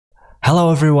Hello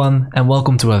everyone and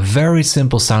welcome to a very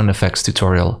simple sound effects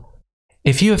tutorial.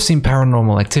 If you have seen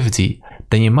Paranormal Activity,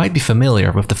 then you might be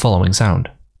familiar with the following sound.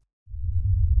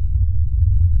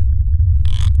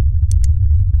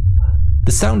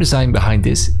 The sound design behind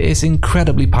this is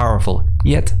incredibly powerful,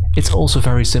 yet it's also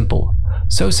very simple.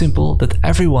 So simple that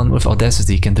everyone with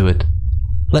Audacity can do it.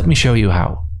 Let me show you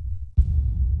how.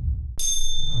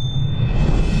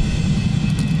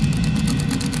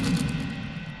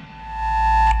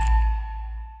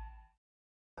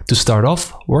 To start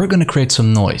off, we're going to create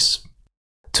some noise.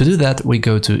 To do that, we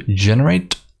go to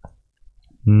Generate,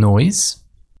 Noise,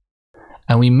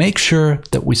 and we make sure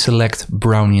that we select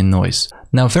Brownian noise.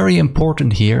 Now, very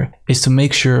important here is to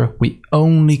make sure we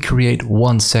only create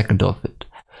 1 second of it.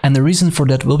 And the reason for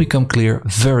that will become clear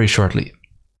very shortly.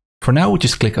 For now, we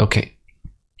just click OK.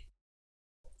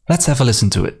 Let's have a listen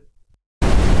to it.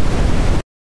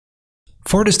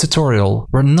 For this tutorial,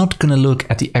 we're not going to look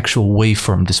at the actual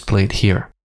waveform displayed here.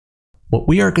 What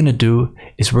we are going to do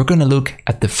is we're going to look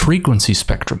at the frequency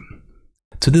spectrum.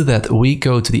 To do that, we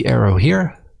go to the arrow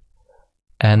here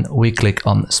and we click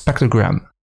on spectrogram.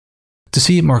 To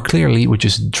see it more clearly, we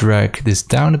just drag this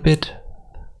down a bit.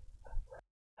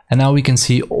 And now we can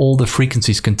see all the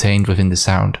frequencies contained within the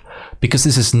sound. Because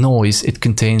this is noise, it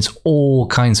contains all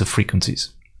kinds of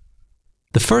frequencies.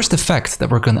 The first effect that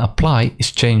we're going to apply is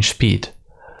change speed.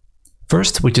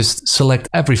 First, we just select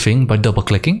everything by double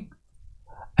clicking.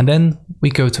 And then we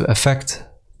go to Effect,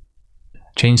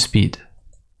 Change Speed.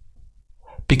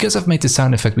 Because I've made the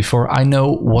sound effect before, I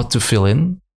know what to fill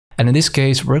in. And in this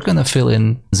case, we're going to fill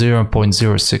in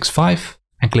 0.065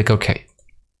 and click OK.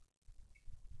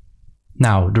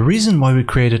 Now, the reason why we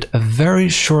created a very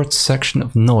short section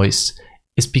of noise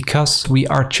is because we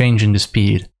are changing the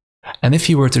speed. And if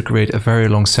you were to create a very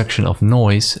long section of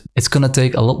noise, it's going to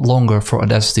take a lot longer for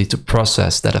Audacity to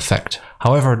process that effect.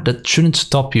 However, that shouldn't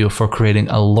stop you for creating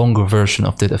a longer version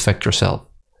of that effect yourself.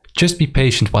 Just be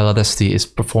patient while Audacity is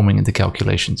performing the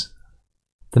calculations.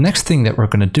 The next thing that we're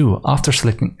going to do after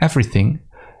selecting everything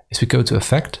is we go to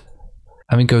Effect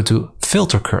and we go to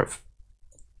Filter Curve.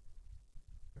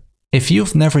 If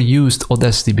you've never used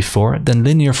Audacity before, then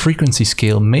linear frequency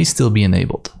scale may still be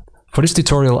enabled. For this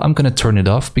tutorial, I'm going to turn it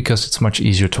off because it's much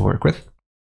easier to work with.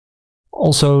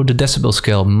 Also, the decibel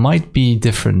scale might be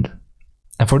different.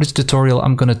 And for this tutorial,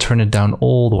 I'm going to turn it down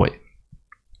all the way.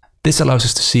 This allows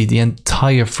us to see the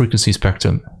entire frequency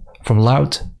spectrum, from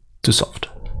loud to soft.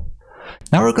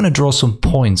 Now we're going to draw some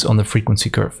points on the frequency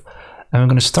curve. And we're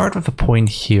going to start with a point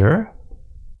here.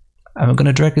 And we're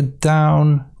going to drag it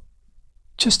down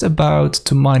just about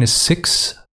to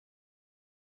 -6.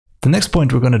 The next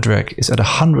point we're going to drag is at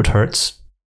 100 Hz.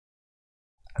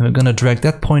 And we're going to drag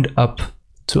that point up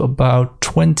to about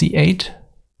 28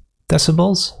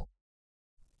 decibels.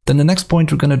 Then the next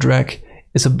point we're going to drag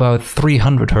is about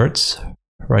 300 Hz,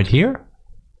 right here.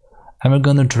 And we're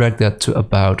going to drag that to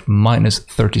about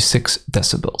 -36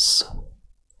 decibels.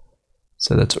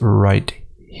 So that's right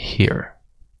here.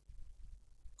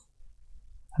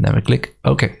 And then we click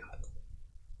OK.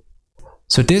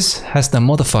 So this has now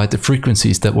modified the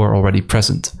frequencies that were already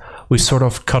present. We've sort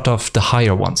of cut off the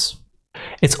higher ones.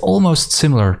 It's almost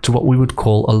similar to what we would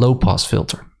call a low-pass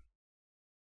filter.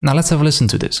 Now let's have a listen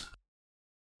to this.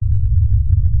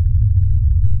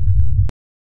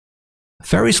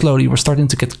 Very slowly, we're starting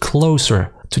to get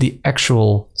closer to the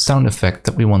actual sound effect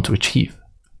that we want to achieve.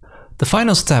 The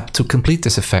final step to complete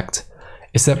this effect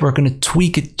is that we're going to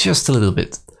tweak it just a little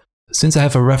bit. Since I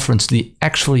have a reference to the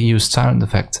actually used sound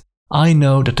effect, I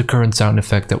know that the current sound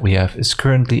effect that we have is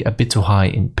currently a bit too high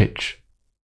in pitch.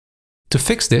 To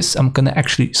fix this, I'm going to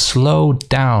actually slow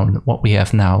down what we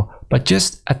have now by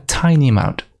just a tiny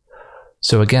amount.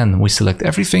 So again, we select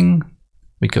everything,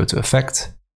 we go to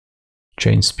Effect,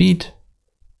 Change Speed,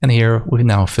 and here we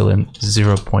now fill in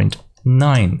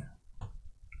 0.9.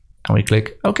 And we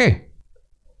click OK.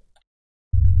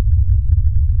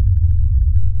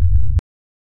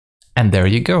 And there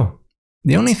you go.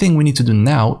 The only thing we need to do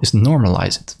now is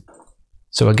normalize it.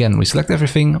 So again, we select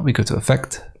everything, we go to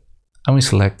Effect, and we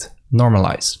select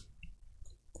Normalize.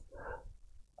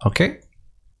 Okay.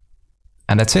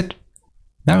 And that's it.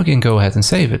 Now we can go ahead and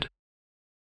save it.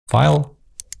 File,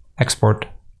 Export,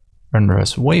 Render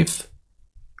as Wave.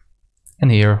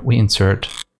 And here we insert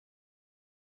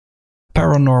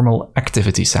Paranormal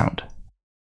Activity Sound.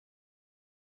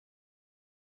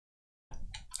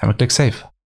 And we click Save.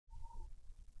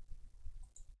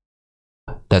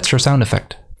 That's your sound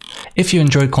effect. If you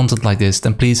enjoy content like this,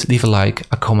 then please leave a like,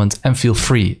 a comment, and feel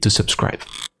free to subscribe.